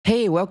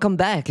Hey, welcome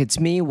back. It's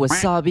me,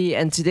 Wasabi,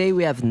 and today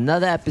we have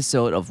another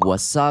episode of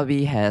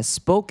Wasabi Has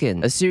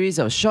Spoken, a series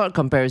of short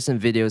comparison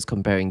videos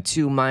comparing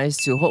two mice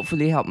to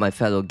hopefully help my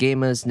fellow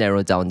gamers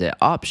narrow down their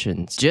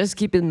options. Just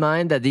keep in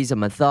mind that these are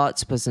my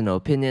thoughts, personal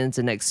opinions,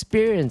 and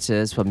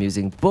experiences from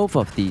using both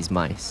of these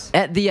mice.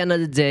 At the end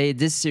of the day,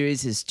 this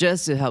series is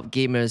just to help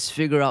gamers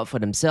figure out for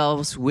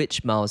themselves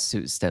which mouse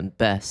suits them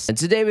best. And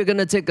today we're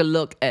gonna take a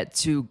look at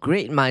two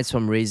great mice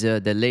from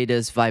Razer, the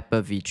latest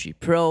Viper V3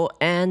 Pro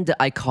and the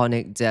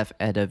iconic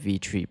DeathAdder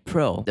V3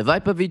 Pro. The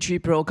Viper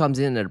V3 Pro comes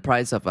in at a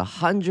price of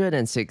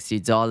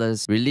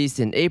 $160, released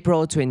in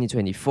April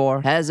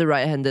 2024, has a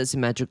right-handed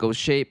symmetrical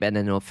shape and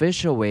an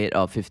official weight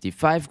of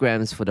 55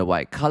 grams for the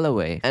white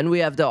colorway. And we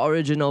have the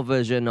original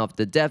version of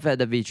the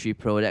DeathAdder V3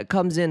 Pro that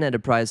comes in at a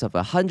price of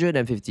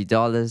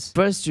 $150,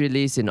 first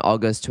released in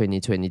August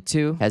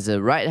 2022, has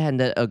a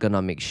right-handed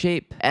ergonomic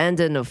shape, and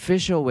an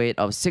official weight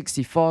of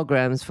 64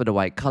 grams for the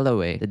white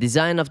colorway. The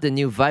design of the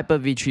new Viper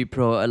V3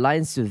 Pro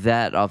aligns to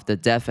that of the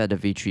DeathAdder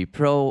V3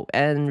 Pro,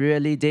 and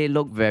really they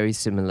look very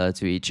similar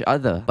to each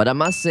other. But I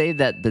must say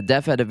that the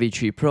DeathAdder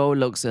V3 Pro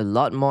looks a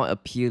lot more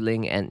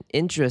appealing and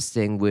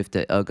interesting with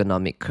the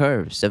ergonomic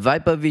curves. The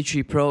Viper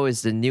V3 Pro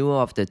is the newer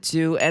of the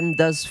two and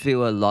does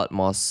feel a lot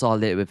more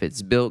solid with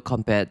its build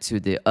compared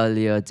to the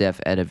earlier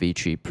DeathAdder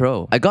V3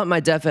 Pro. I got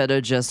my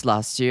DeathAdder just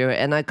last year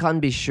and I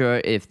can't be sure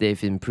if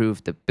they've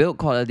improved the build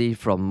quality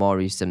from more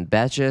recent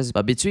batches,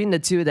 but between the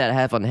two that I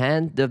have on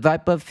hand, the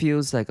Viper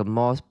feels like a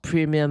more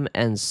premium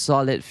and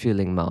solid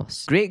feeling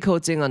mouse. Great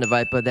coating on the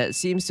Viper that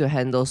seems to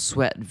handle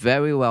sweat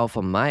very well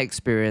from my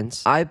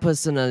experience. I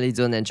personally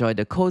don't enjoy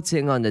the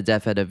coating on the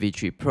DeathAdder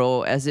V3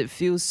 Pro as it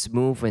feels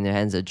smooth when your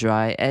hands are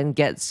dry and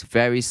gets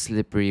very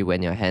slippery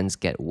when your hands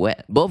get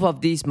wet. Both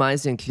of these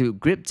mice include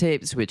grip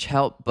tapes which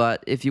help,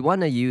 but if you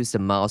want to use the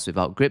mouse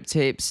without grip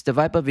tapes, the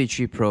Viper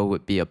V3 Pro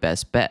would be your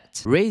best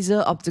bet.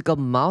 Razer optical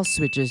mouse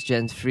switches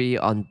Gen 3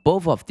 on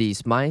both of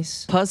these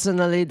mice.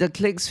 Personally, the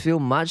clicks feel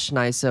much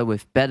nicer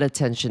with better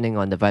tensioning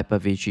on the Viper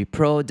V3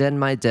 Pro than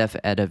my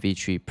DeathAdder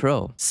V3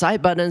 Pro.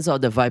 Side buttons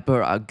of the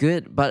Viper are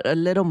good, but a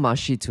little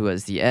mushy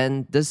towards the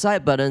end. The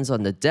side buttons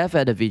on the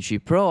DeathAdder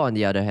V3 Pro, on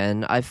the other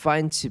hand, I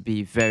find to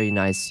be very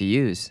nice to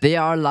use. They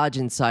are large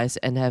in size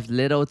and have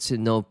little to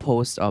no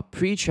post or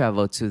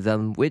pre-travel to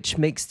them, which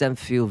makes them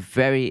feel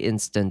very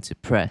instant to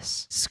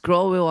press.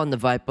 Scroll wheel on the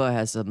Viper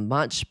has a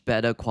much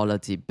better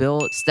quality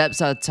build.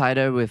 Steps are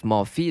tighter with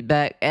more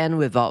feedback and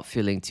without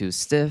feeling too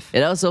stiff.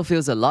 It also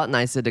feels a lot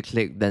nicer to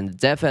click than the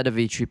DeathAdder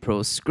V3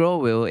 Pro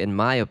scroll wheel in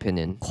my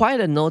opinion. Quite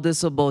a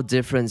noticeable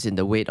difference in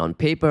the weight on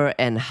paper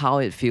and how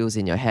it feels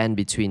in your hand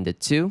between the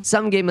two.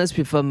 Some gamers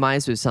prefer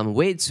mice with some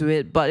weight to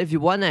it, but if you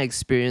want to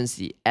experience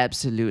the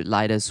absolute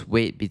lightest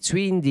weight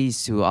between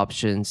these two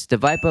options, the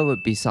Viper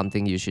would be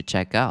something you should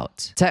check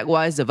out.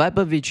 Tech-wise, the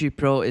Viper V3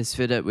 Pro is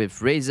fitted with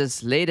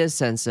Razer's latest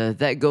sensor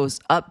that goes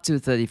up to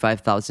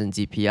 35,000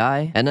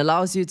 dpi and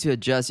allows you to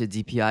adjust your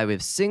dpi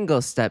with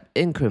single-step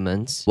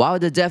increments, while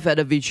the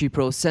DeathAdder V3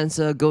 Pro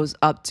sensor goes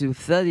up to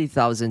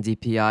 30,000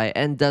 dpi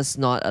and does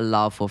not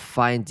allow for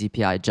fine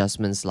DPI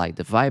adjustments like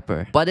the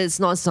Viper, but it's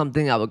not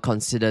something I would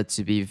consider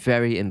to be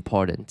very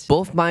important.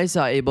 Both mice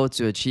are able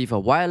to achieve a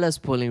wireless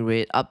polling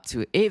rate up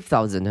to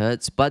 8000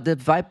 Hz, but the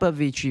Viper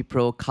V3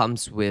 Pro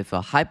comes with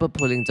a hyper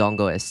polling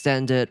dongle as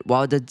standard,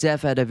 while the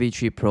DeathAdder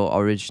V3 Pro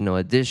Original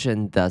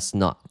Edition does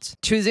not.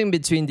 Choosing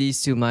between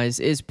these two mice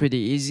is pretty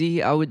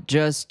easy. I would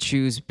just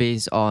choose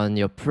based on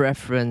your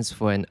preference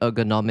for an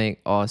ergonomic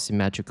or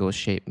symmetrical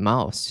shaped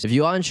mouse. If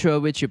you are unsure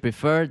which you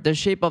prefer, the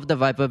shape of the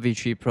Viper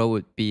V3 Pro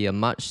would be a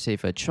much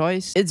safer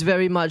choice. It's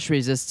very much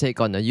Razer's take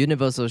on a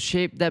universal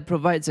shape that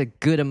provides a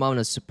good amount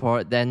of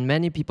support, then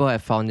many people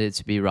have found it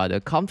to be rather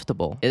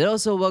comfortable. It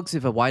also works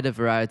with a wider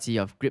variety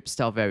of grip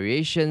style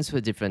variations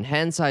for different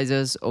hand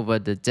sizes over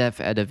the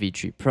DeathAdder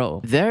V3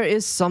 Pro. There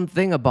is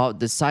something about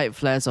the side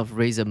flares of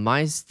Razer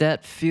mice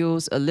that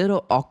feels a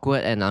little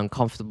awkward and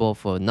uncomfortable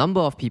for a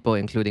number of people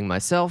including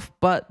myself,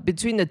 but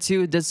between the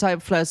two, the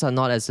side flares are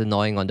not as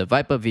annoying on the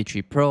Viper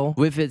V3 Pro,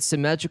 with its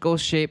symmetrical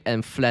shape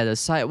and flatter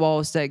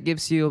sidewalls that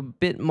gives you a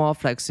bit more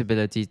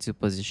flexibility to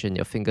position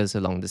your fingers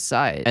along the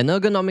side. An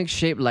ergonomic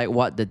shape like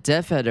what the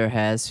DeathAdder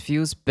has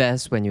feels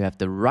best when you have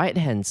the right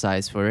hand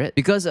size for it,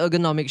 because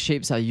ergonomic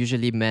shapes are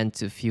usually meant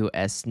to feel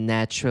as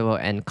natural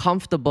and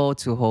comfortable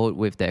to hold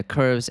with their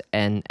curves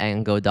and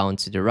angle down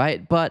to the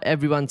right, but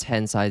everyone's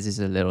hand size is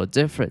a little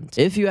different.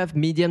 If you have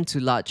medium to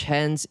large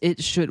hands,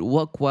 it should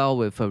work well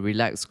with a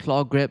relaxed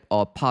claw grip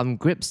or palm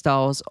grip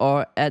styles,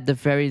 or at the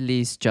very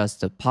least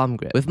just a palm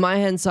grip. With my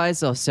hand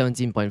size of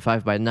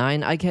 17.5 by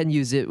 9, I can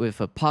use it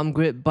with a palm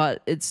grip,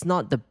 but it's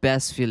not the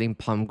best feeling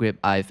palm grip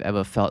I've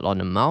ever felt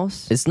on a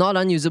mouse. It's not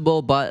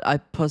unusable, but I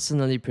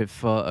personally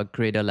prefer a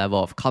greater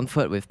level of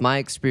comfort with my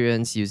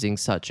experience using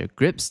such a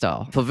grip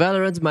style. For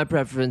Valorant, my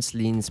preference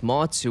leans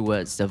more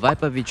towards the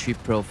Viper V3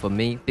 Pro for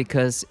me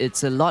because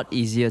it's a lot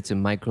easier to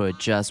micro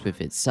adjust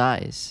with its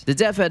size. The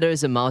DeathAdder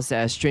is a mouse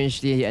that I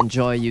strangely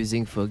enjoy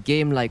using for a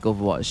game like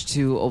Overwatch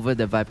 2 over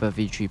the Viper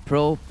V3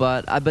 Pro,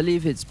 but I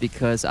believe it's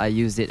because I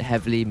used it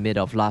heavily mid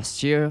of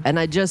last year and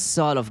I just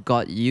sort of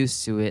got used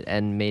used to it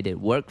and made it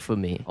work for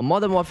me. On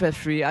Modern Warfare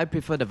 3, I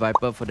prefer the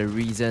Viper for the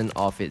reason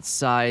of its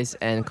size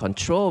and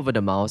control over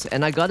the mouse,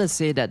 and I gotta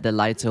say that the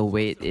lighter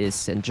weight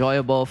is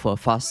enjoyable for a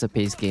faster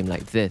paced game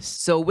like this.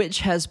 So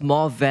which has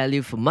more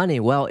value for money?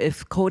 Well,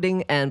 if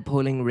coding and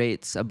polling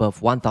rates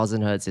above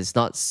 1000 Hz is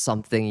not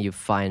something you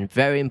find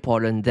very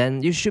important,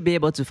 then you should be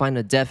able to find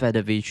a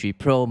DeathAdder V3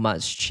 Pro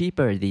much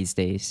cheaper these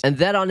days. And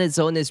that on its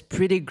own is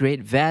pretty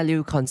great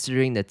value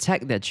considering the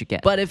tech that you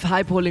get. But if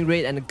high polling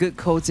rate and a good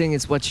coating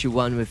is what you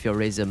want with your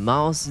Razer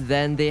mouse,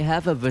 then they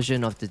have a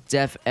version of the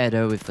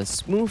DeathAdder with a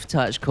smooth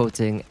touch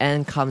coating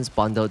and comes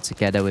bundled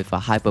together with a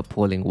hyper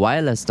polling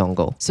wireless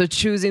dongle. So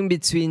choosing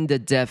between the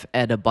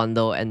DeathAdder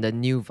bundle and the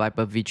new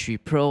Viper V3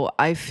 Pro,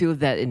 I feel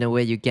that in a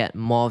way you get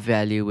more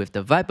value with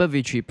the Viper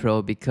V3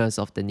 Pro because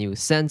of the new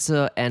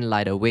sensor and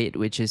lighter weight,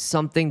 which is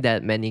something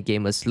that many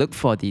gamers look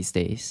for these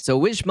days. So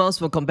which mouse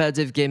for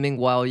competitive gaming?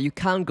 Well, you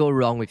can't go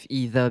wrong with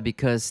either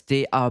because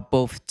they are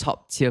both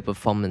top tier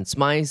performance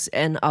mice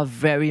and are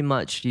very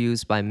much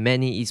used by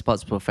many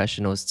esports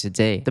professionals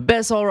today. The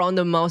best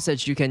all-rounder mouse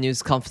that you can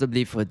use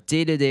comfortably for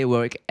day-to-day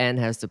work and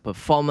has the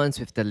performance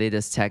with the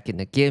latest tech in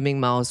the gaming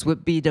mouse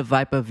would be the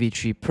Viper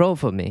V3 Pro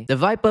for me. The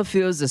Viper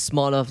feels the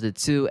smaller of the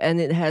two and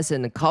it has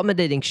an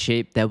accommodating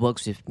shape that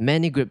works with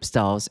many grip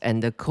styles,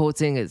 and the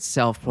coating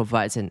itself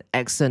provides an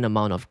excellent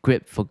amount of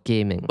grip for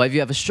gaming. But if you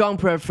have a strong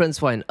preference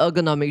for an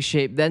ergonomic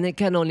shape, then it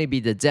can only be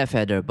the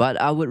DeathAdder, but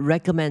I would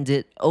recommend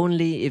it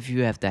only if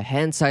you have the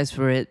hand size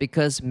for it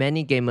because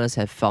many gamers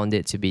have found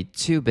it to be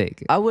too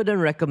big. I wouldn't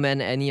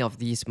recommend any of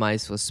these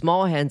mice for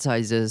small hand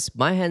sizes.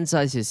 My hand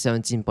size is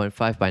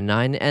 17.5 by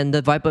 9 and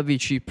the Viper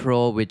V3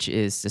 Pro, which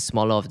is the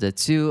smaller of the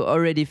two,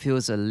 already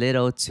feels a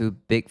little too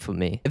big for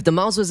me. If the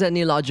mouse was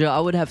any larger, I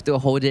would have to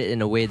hold it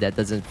in a way that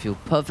doesn't feel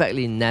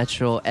perfectly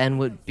natural and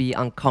would be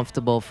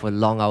uncomfortable for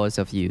long hours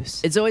of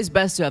use. It's always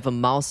best to have a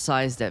mouse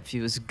size that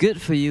feels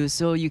good for you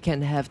so you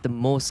can have the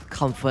most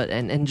comfort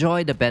and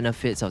enjoy the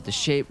benefits of the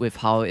shape with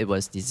how it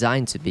was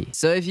designed to be.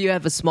 So if you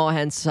have a small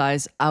hand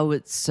size, I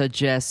would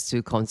suggest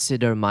to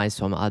consider mice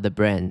from other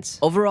brands.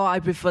 Overall, I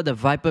prefer the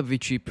Viper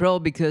V3 Pro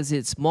because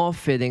it's more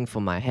fitting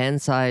for my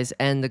hand size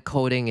and the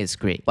coating is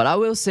great. But I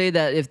will say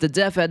that if the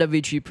DeathAdder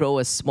V3 Pro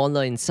was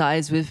smaller in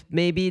size with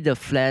maybe the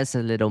flares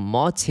a little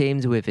more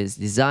tamed with its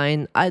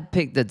design, I'd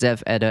pick the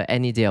DeathAdder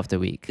any day of the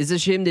week. It's a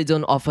shame they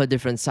don't offer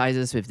different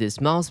sizes with this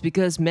mouse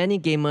because many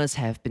gamers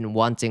have been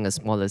wanting a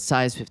smaller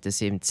size with the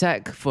same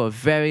tech for a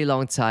very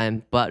long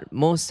time, but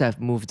most have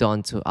moved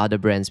on to other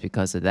brands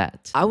because of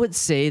that. I would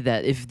say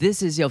that if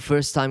this is your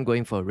first time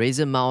going for a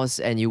Razer mouse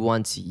and you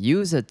want to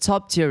use a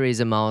top tier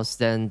Razer mouse,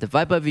 then the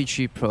Viper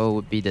V3 Pro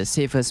would be the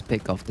safest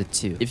pick of the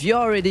two. If you're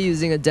already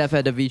using a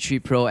DeathAdder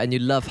V3 Pro and you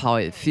love how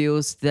it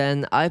feels,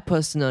 then I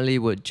personally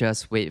would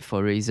just wait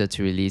for Razer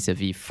to release a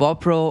V4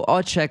 Pro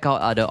or check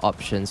out other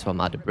options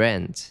from other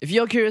brands. If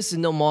you're curious to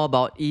know more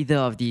about either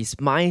of these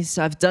mice,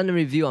 I've done a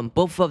review on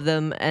both of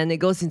them and it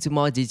goes into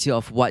more detail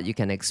of what you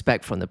can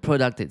expect from the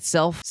product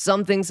itself,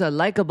 some things I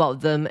like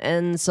about them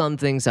and some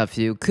things I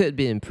feel could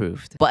be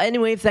improved. But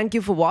anyway, thank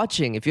you for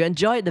watching. If you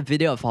enjoyed the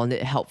video or found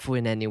it helpful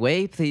in any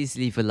way, please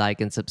leave a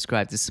like and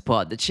subscribe to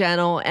support the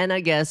channel, and I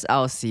guess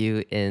I'll see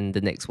you in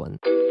the next one.